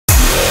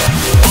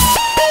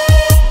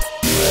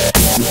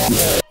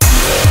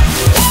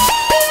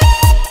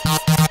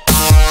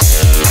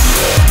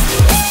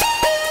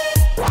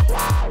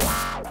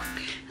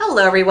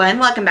everyone,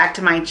 welcome back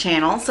to my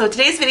channel. So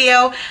today's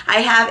video, I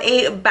have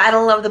a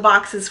battle of the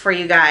boxes for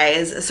you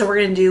guys. So we're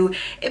going to do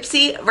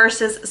Ipsy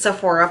versus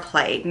Sephora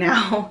play.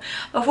 Now,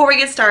 before we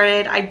get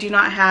started, I do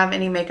not have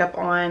any makeup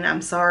on.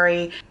 I'm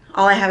sorry.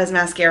 All I have is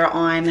mascara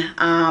on.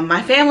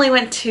 My family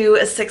went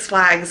to Six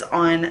Flags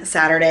on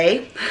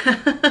Saturday.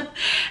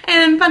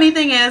 And funny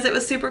thing is, it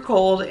was super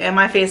cold and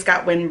my face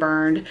got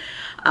windburned.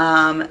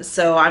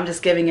 So I'm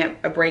just giving it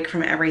a break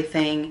from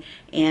everything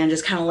and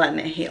just kind of letting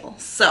it heal.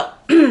 So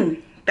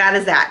that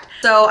is that.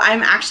 So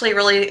I'm actually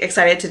really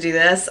excited to do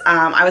this.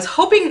 I was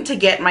hoping to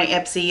get my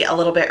Ipsy a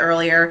little bit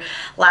earlier.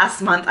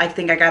 Last month, I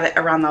think I got it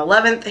around the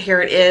 11th.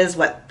 Here it is,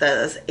 what,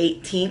 the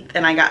 18th,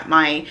 and I got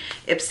my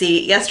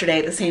Ipsy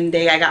yesterday, the same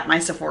day I got my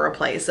Sephora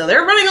play. So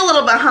they're running a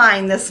little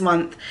behind this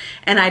month,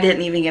 and I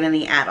didn't even get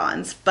any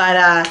add-ons. But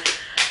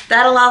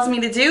that allows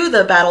me to do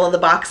the battle of the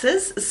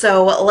boxes.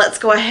 So let's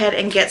go ahead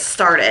and get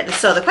started.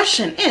 So the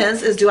question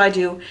is do I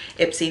do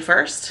Ipsy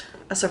first,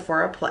 a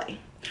Sephora play?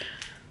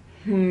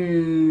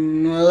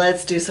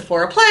 Let's do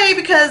Sephora play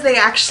because they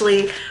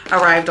actually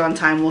arrived on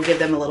time. We'll give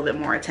them a little bit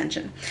more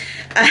attention.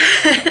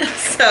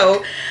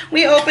 So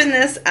we open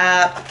this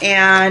up,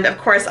 and of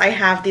course I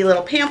have the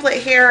little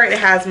pamphlet here. It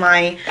has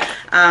my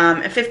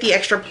 50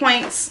 extra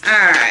points. All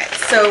right,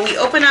 so we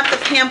open up the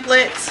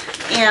pamphlet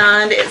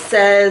and it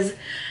says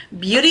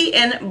Beauty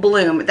in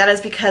Bloom. That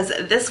is because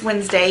this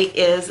Wednesday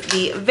is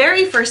the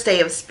very first day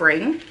of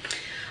spring.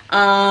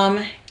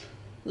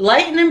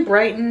 Lighten and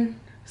brighten,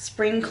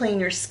 spring clean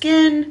your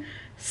skin,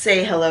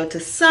 say hello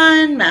to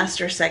sun,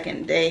 master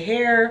second day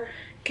hair,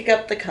 kick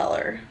up the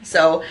color.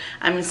 So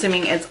I'm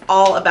assuming it's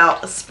all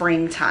about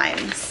spring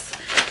times.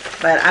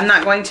 But I'm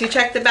not going to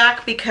check the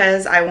back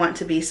because I want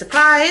to be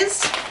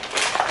surprised.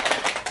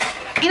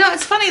 You know,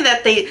 it's funny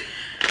that they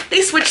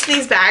switched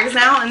these bags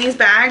now, and these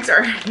bags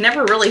are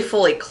never really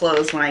fully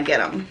closed when I get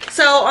them.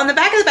 So on the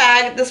back of the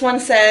bag, this one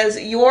says,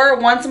 your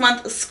once a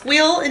month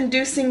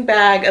squeal-inducing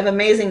bag of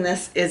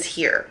amazingness is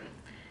here.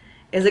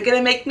 Is it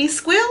gonna make me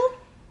squeal?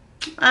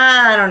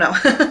 I don't know.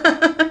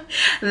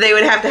 They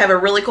would have to have a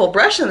really cool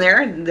brush in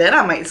there, then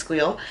I might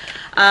squeal.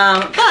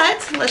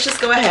 But let's just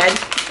go ahead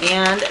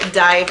and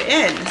dive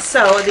in.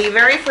 So the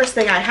very first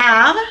thing I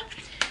have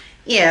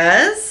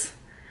is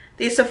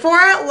the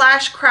Sephora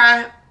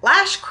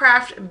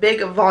Lashcraft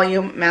Big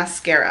Volume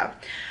Mascara.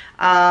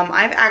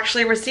 I've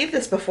actually received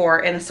this before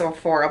in a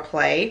Sephora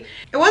play.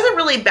 It wasn't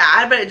really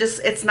bad, but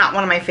it's not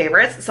one of my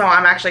favorites. So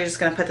I'm actually just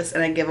gonna put this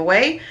in a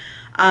giveaway.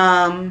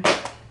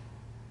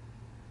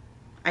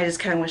 I just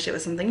kind of wish it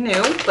was something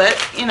new, but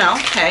you know,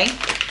 hey.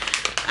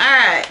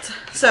 Alright,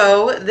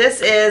 so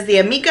this is the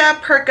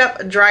Amika Perk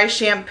Up Dry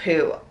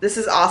Shampoo. This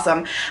is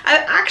awesome.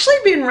 I've actually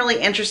been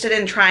really interested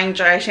in trying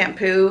dry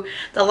shampoo.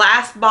 The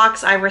last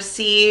box I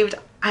received,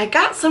 I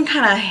got some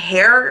kind of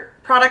hair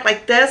product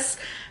like this,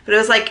 but it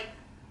was like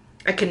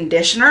a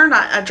conditioner,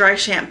 not a dry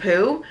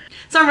shampoo.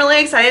 So I'm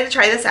really excited to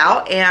try this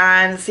out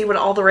and see what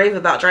all the rave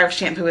about dry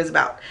shampoo is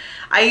about.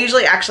 I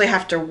usually actually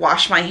have to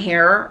wash my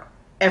hair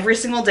every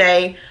single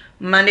day,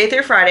 Monday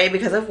through Friday,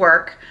 because of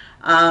work.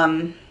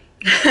 There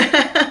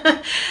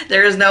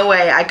is no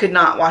way I could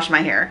not wash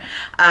my hair.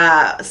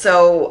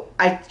 So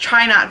I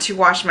try not to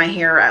wash my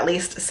hair at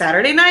least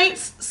Saturday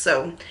nights.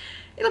 So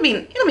it'll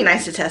be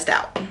nice to test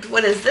out.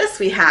 What is this?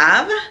 We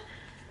have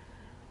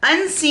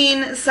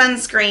Unseen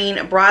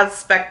Sunscreen Broad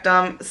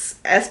Spectrum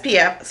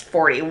SPF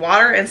 40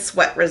 Water and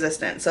Sweat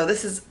Resistant. So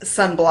this is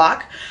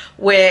sunblock,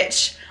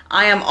 which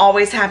I am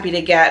always happy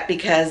to get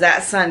because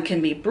that sun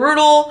can be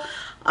brutal.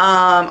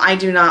 I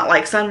do not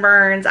like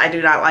sunburns. I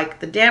do not like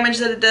the damage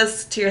that it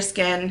does to your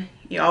skin.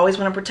 You always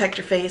want to protect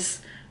your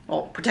face.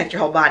 Well, protect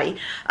your whole body.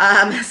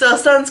 So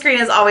sunscreen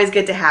is always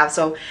good to have.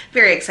 So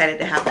very excited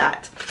to have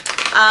that.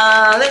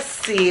 Let's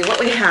see what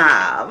we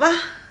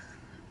have.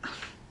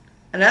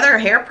 Another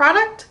hair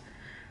product.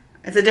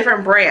 It's a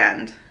different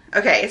brand.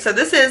 Okay, so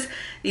this is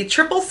the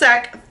Triple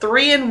Sec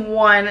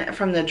 3-in-1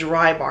 from the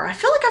Dry Bar. I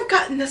feel like I've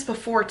gotten this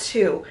before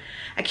too.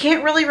 I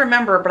can't really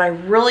remember, but I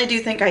really do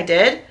think I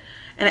did.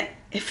 And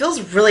it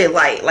feels really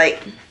light.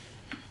 Like,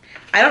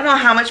 I don't know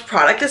how much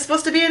product is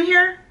supposed to be in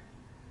here,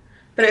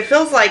 but it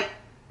feels like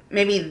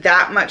maybe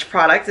that much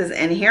product is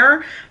in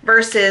here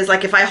versus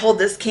like if I hold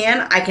this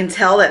can, I can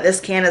tell that this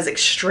can is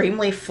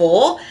extremely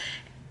full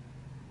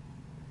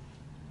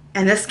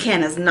and this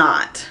can is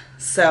not.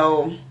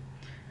 So,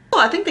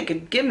 well, I think they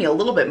could give me a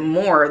little bit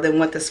more than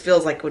what this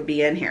feels like would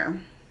be in here.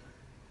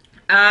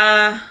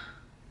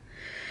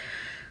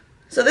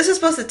 So this is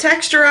supposed to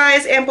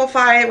texturize,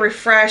 amplify,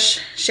 refresh,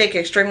 shake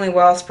extremely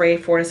well, spray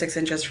 4 to 6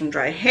 inches from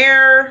dry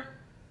hair.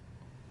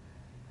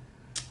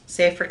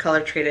 Safe for color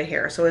treated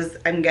hair. So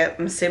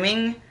I'm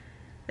assuming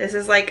this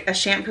is like a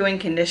shampoo and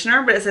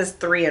conditioner, but it says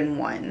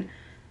 3-in-1.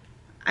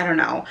 I don't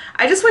know.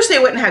 I just wish they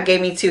wouldn't have gave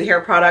me 2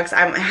 hair products.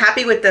 I'm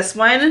happy with this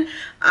one.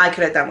 I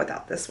could have done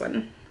without this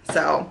one.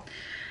 So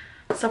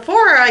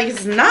Sephora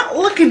is not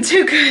looking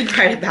too good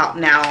right about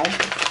now.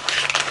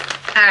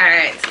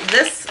 Alright,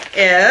 this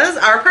is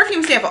our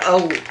perfume sample.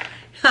 Oh,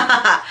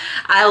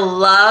 I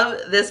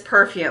love this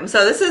perfume.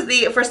 So this is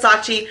the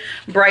Versace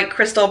Bright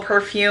Crystal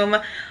perfume.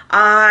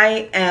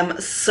 I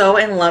am so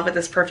in love with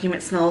this perfume.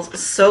 It smells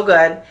so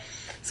good.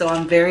 So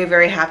I'm very,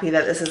 very happy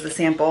that this is the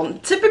sample.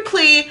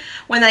 Typically,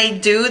 when I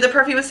do the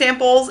perfume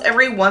samples,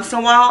 every once in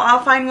a while,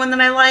 I'll find one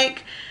that I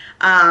like.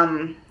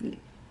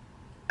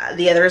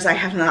 The others I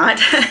have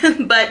not.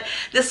 But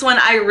this one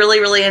I really,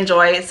 really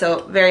enjoy.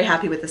 So very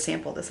happy with the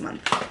sample this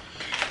month.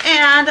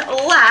 And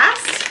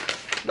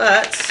last,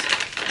 but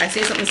I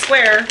see something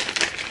square.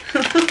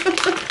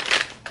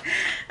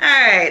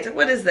 Alright,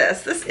 what is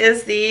this? This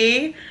is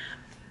the...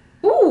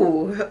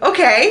 Ooh,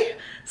 okay.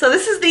 So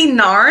this is the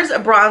NARS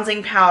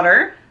bronzing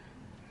powder,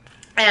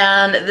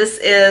 and this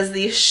is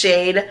the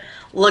shade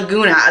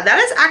Laguna.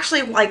 That is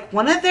actually like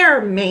one of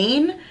their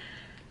main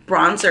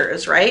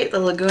bronzers, right?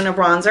 The Laguna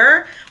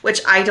bronzer,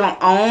 which I don't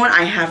own.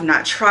 I have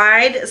not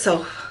tried.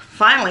 So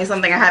finally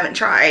something I haven't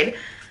tried.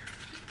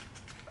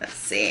 Let's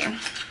see.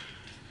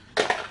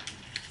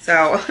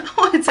 So,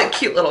 oh, it's a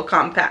cute little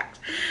compact.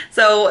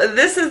 So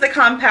this is the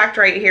compact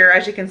right here.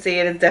 As you can see,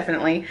 it is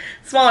definitely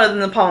smaller than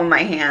the palm of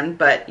my hand,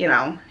 but you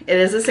know, it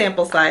is a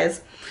sample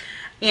size.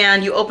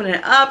 And you open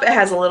it up, it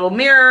has a little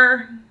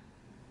mirror.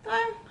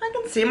 I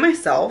can see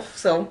myself,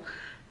 so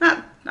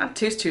not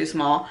too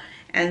small.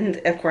 And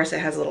of course it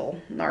has a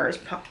little NARS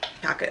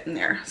pocket in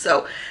there.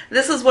 So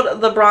this is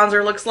what the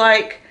bronzer looks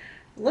like.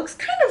 It looks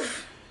kind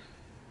of,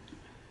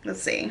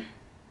 let's see.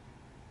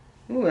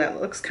 Ooh,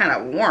 that looks kind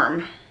of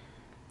warm.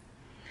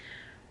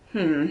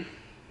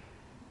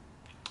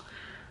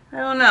 I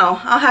don't know.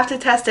 I'll have to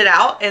test it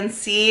out and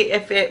see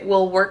if it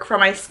will work for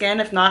my skin.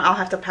 If not, I'll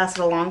have to pass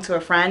it along to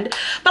a friend.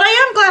 But I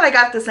am glad I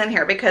got this in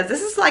here because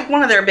this is like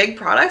one of their big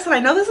products, and I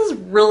know this is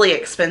really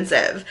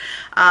expensive.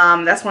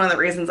 That's one of the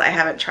reasons I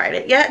haven't tried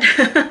it yet.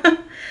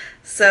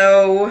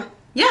 So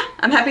yeah,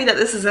 I'm happy that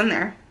this is in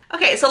there.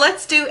 Okay, so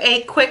let's do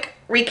a quick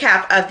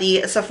recap of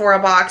the Sephora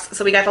box.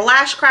 So we got the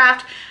Lash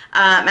Craft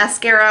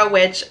mascara,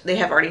 which they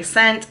have already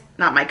sent.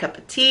 Not my cup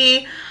of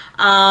tea.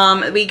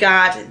 We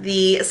got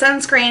the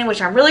sunscreen,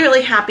 which I'm really,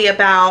 really happy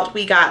about.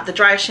 We got the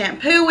dry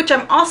shampoo, which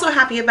I'm also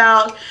happy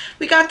about.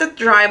 We got the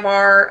Dry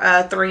Bar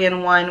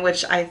 3-in-1,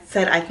 which I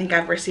said I think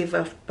I've received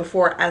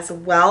before as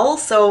well.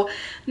 So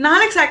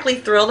not exactly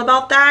thrilled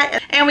about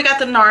that. And we got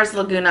the NARS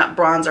Laguna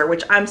bronzer,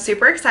 which I'm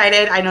super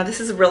excited. I know this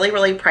is really,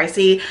 really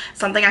pricey,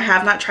 something I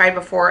have not tried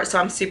before, so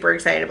I'm super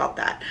excited about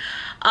that.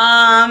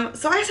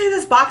 So I say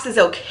this box is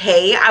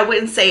okay. I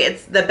wouldn't say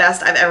it's the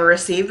best I've ever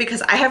received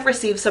because I have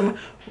received some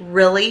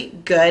really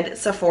good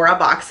Sephora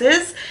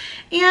boxes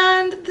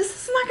and this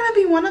is not going to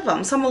be one of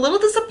them. So I'm a little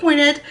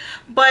disappointed,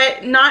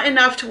 but not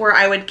enough to where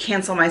I would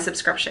cancel my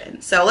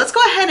subscription. So let's go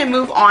ahead and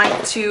move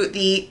on to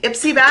the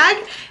Ipsy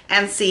bag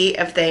and see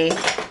if they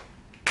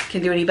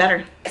can do any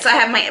better. So I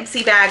have my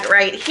Ipsy bag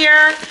right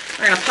here.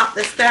 We're going to pop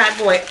this bad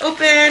boy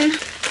open.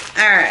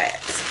 All right,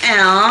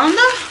 and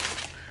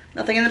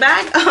nothing in the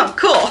bag? Oh,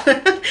 cool.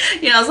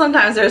 You know,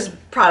 sometimes there's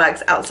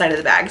products outside of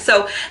the bag.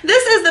 So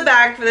this is the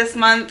bag for this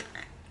month.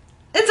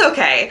 It's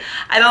okay.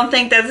 I don't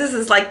think that this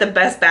is like the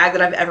best bag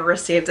that I've ever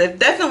received. I've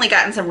definitely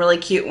gotten some really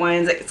cute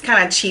ones. It's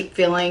kind of cheap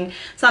feeling.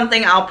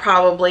 Something I'll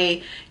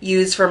probably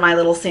use for my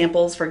little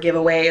samples for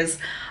giveaways.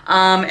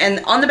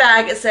 And on the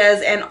bag it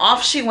says, and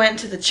off she went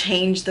to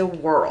change the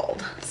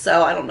world.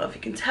 So I don't know if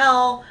you can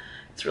tell.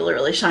 It's really,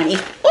 really shiny.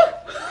 Ooh,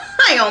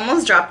 I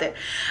almost dropped it.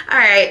 All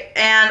right,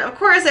 and of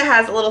course it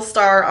has a little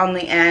star on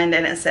the end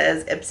and it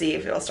says Ipsy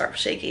if it'll start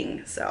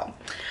shaking. So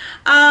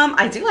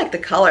I do like the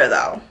color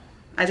though.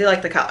 I do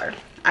like the color.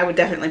 I would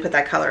definitely put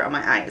that color on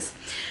my eyes.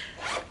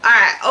 All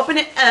right, open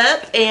it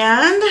up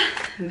and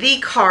the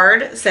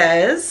card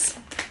says,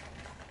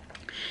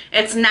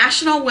 it's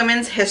National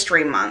Women's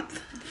History Month.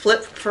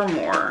 Flip for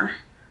more.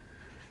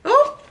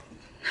 Oh,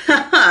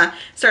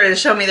 started to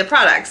show me the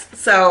products.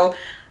 So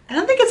I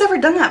don't think it's ever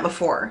done that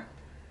before.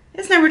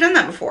 It's never done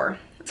that before.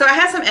 So I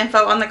have some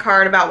info on the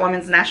card about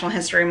Women's National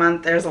History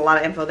Month. There's a lot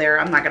of info there.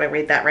 I'm not going to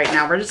read that right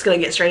now. We're just going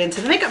to get straight into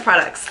the makeup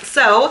products.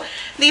 So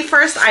the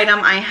first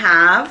item I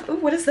have, ooh,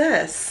 what is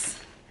this?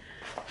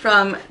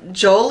 From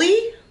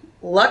Jolie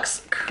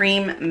Luxe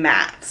Cream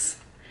Mattes.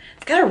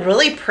 It's got a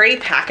really pretty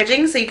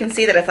packaging, so you can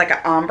see that it's like an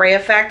ombre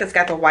effect. It's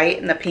got the white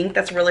and the pink.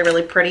 That's really,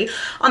 really pretty.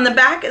 On the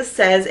back it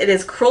says it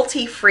is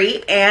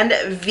cruelty-free and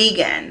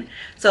vegan.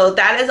 So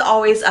that is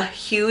always a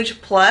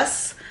huge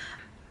plus.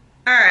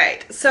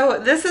 Alright, so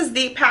this is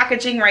the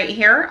packaging right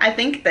here. I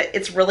think that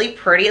it's really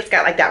pretty. It's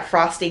got like that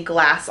frosty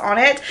glass on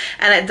it.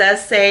 And it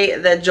does say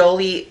the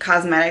Jolie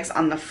Cosmetics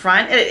on the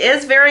front. And it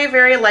is very,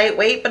 very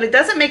lightweight, but it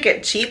doesn't make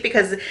it cheap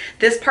because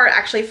this part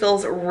actually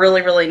feels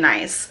really, really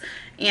nice.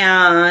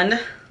 And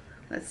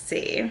let's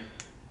see.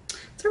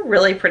 It's a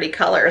really pretty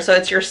color. So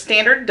it's your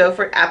standard doe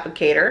foot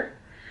applicator.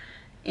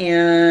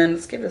 And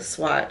let's give it a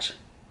swatch.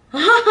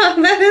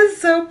 That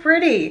is so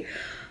pretty.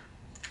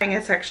 I think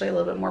it's actually a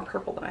little bit more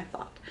purple than I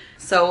thought.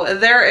 So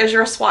there is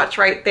your swatch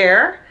right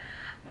there.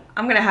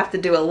 I'm gonna have to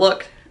do a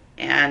look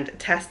and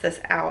test this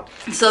out.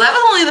 So that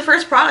was only the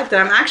first product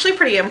and I'm actually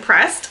pretty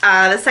impressed.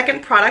 The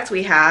second product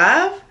we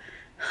have,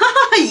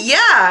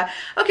 Yeah.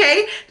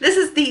 Okay. This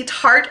is the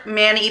Tarte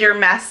Maneater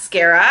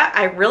Mascara.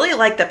 I really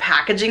like the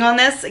packaging on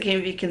this.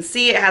 Again, you can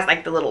see it has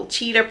like the little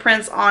cheetah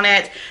prints on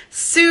it.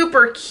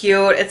 Super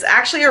cute. It's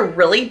actually a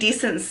really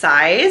decent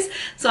size.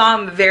 So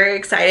I'm very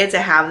excited to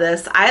have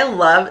this. I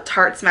love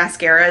Tarte's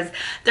mascaras.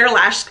 Their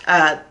Lights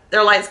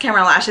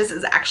Camera Lashes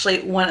is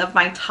actually one of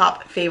my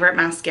top favorite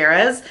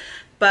mascaras.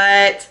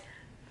 But,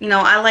 you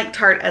know, I like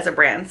Tarte as a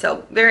brand.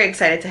 So very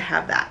excited to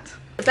have that.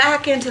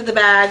 Back into the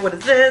bag. What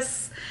is this?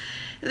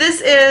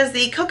 This is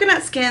the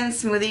Coconut Skin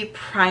Smoothie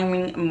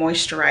Priming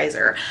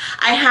Moisturizer.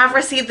 I have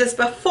received this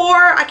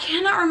before. I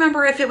cannot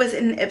remember if it was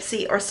in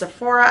Ipsy or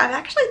Sephora. I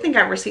actually think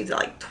I've received it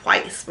like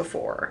twice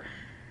before.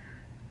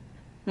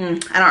 I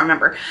don't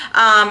remember.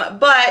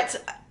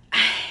 But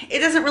it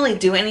doesn't really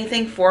do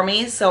anything for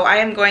me, so I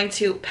am going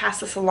to pass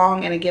this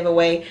along in a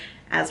giveaway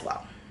as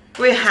well.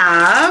 We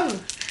have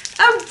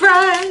a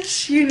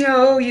brush. You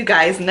know, you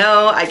guys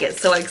know I get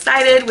so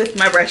excited with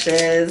my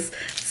brushes.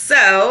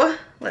 So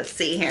let's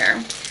see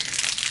here.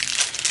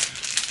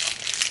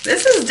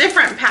 This is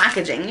different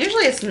packaging.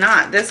 Usually it's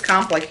not this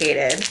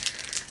complicated.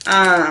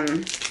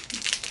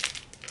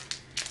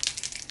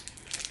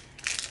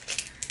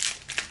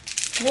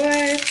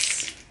 What?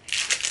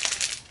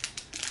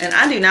 And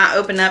I do not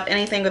open up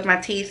anything with my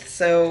teeth,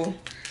 so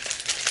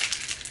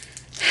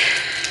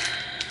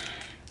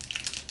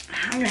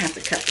I'm gonna have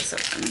to cut this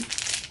open.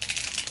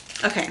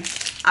 Okay,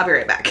 I'll be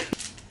right back.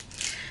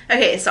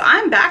 Okay, so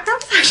I'm back. That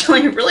was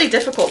actually really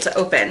difficult to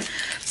open.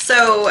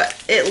 So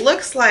it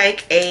looks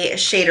like a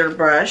shader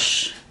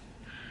brush.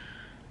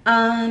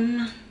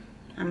 I'm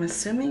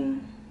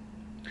assuming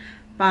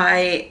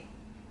by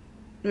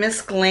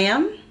Miss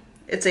Glam.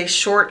 It's a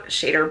short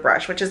shader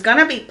brush, which is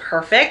gonna be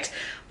perfect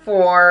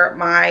for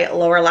my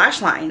lower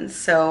lash lines.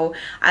 So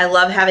I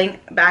love having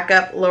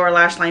backup lower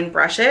lash line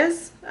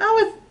brushes.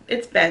 Oh,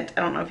 it's bent.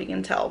 I don't know if you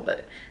can tell,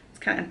 but it's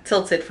kind of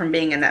tilted from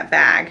being in that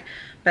bag,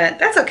 but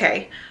that's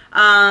okay.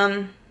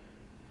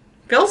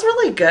 Feels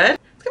really good.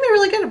 It's gonna be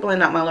really good to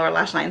blend out my lower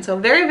lash line. So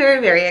very,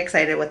 very, very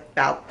excited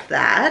about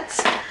that.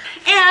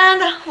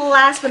 And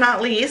last but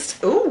not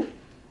least, ooh,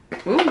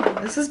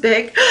 this is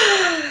big.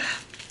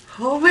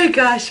 Oh my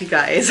gosh, you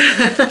guys.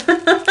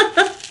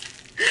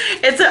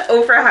 It's an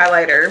Ofra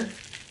highlighter.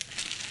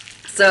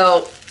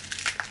 So,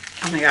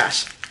 oh my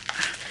gosh.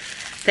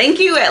 Thank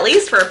you at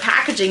least for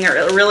packaging it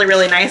really,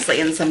 really nicely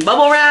in some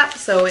bubble wrap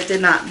so it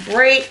did not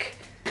break.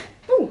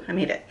 Ooh, I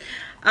made it.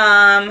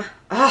 Oh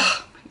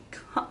my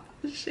god,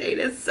 the shade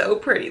is so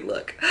pretty,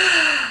 look.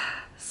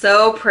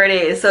 So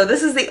pretty. So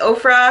this is the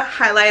Ofra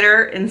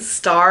highlighter in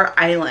Star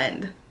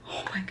Island.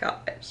 Oh my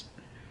gosh.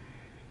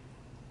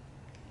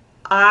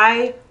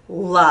 I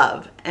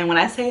love, and when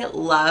I say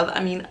love,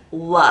 I mean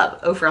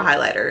love Ofra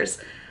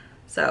highlighters.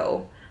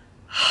 So,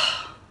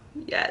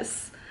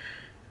 yes,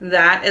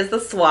 that is the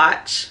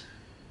swatch.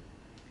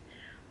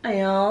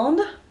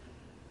 And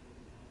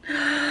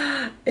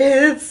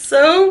it's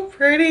so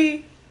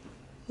pretty.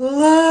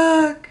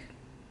 Look.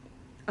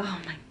 Oh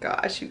my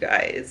gosh, you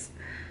guys.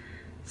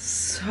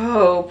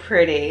 So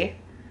pretty.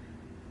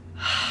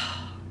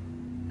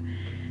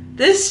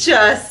 This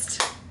takes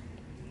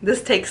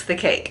the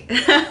cake.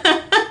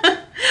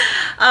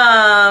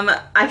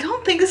 I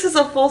don't think this is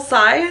a full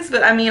size,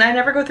 but I mean, I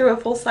never go through a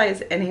full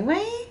size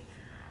anyway.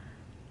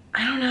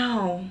 I don't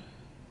know.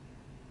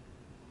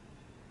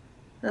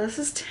 This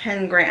is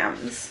 10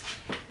 grams.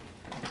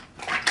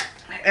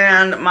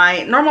 And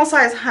my normal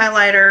size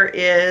highlighter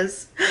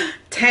is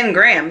 10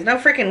 grams. No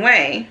freaking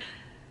way.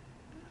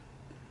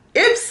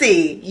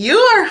 Ipsy, you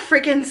are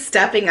freaking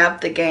stepping up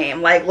the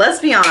game. Like, let's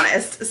be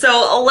honest.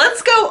 So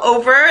let's go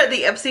over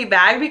the Ipsy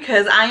bag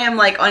because I am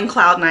like on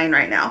cloud 9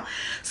 right now.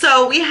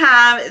 So we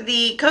have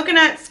the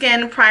Coconut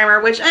Skin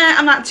Primer, which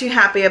I'm not too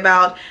happy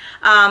about.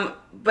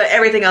 But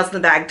everything else in the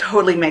bag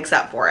totally makes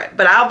up for it.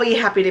 But I'll be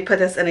happy to put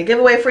this in a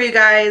giveaway for you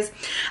guys.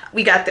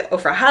 We got the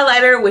Ofra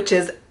highlighter, which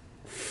is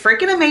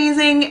freaking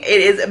amazing. It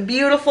is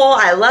beautiful.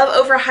 I love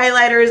Ofra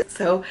highlighters.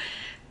 So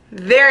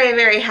very,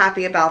 very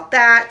happy about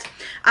that.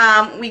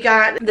 We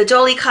got the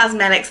Jolie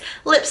Cosmetics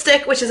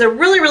lipstick, which is a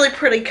really, really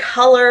pretty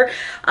color,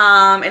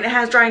 and it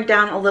has drying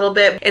down a little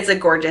bit. It's a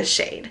gorgeous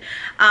shade.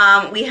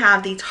 We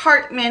have the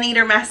Tarte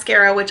Maneater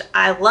mascara, which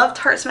I love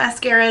Tarte's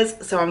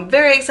mascaras, so I'm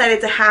very excited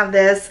to have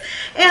this.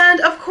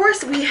 And of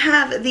course, we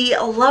have the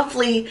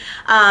lovely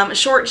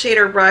short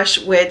shader brush,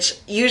 which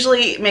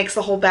usually makes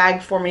the whole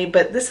bag for me,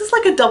 but this is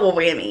like a double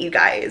whammy, you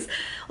guys.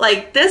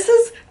 Like, this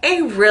is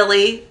a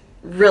really,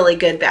 really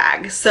good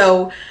bag.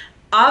 So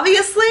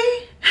obviously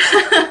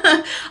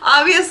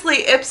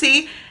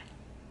Ipsy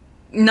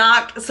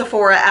knocked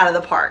Sephora out of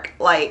the park.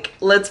 Like,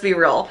 let's be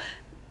real.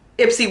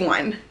 Ipsy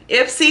won.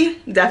 Ipsy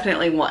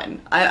definitely won.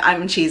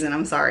 I'm cheesing,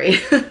 I'm sorry.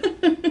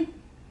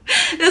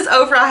 This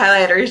Ofra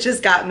highlighter has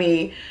just got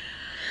me.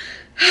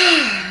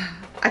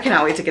 I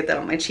cannot wait to get that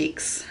on my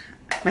cheeks.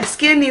 My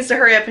skin needs to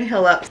hurry up and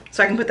heal up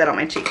so I can put that on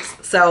my cheeks.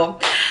 So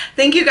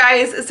thank you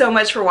guys so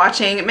much for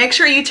watching. Make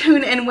sure you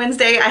tune in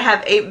Wednesday. I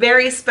have a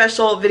very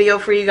special video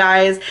for you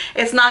guys.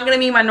 It's not going to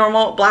be my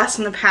normal blast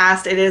from the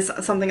past. It is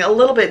something a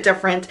little bit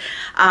different.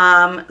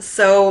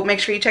 So make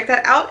sure you check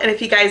that out. And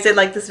if you guys did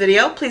like this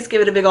video, please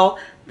give it a big ol'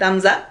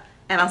 thumbs up,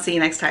 and I'll see you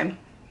next time.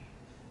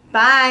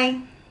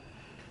 Bye.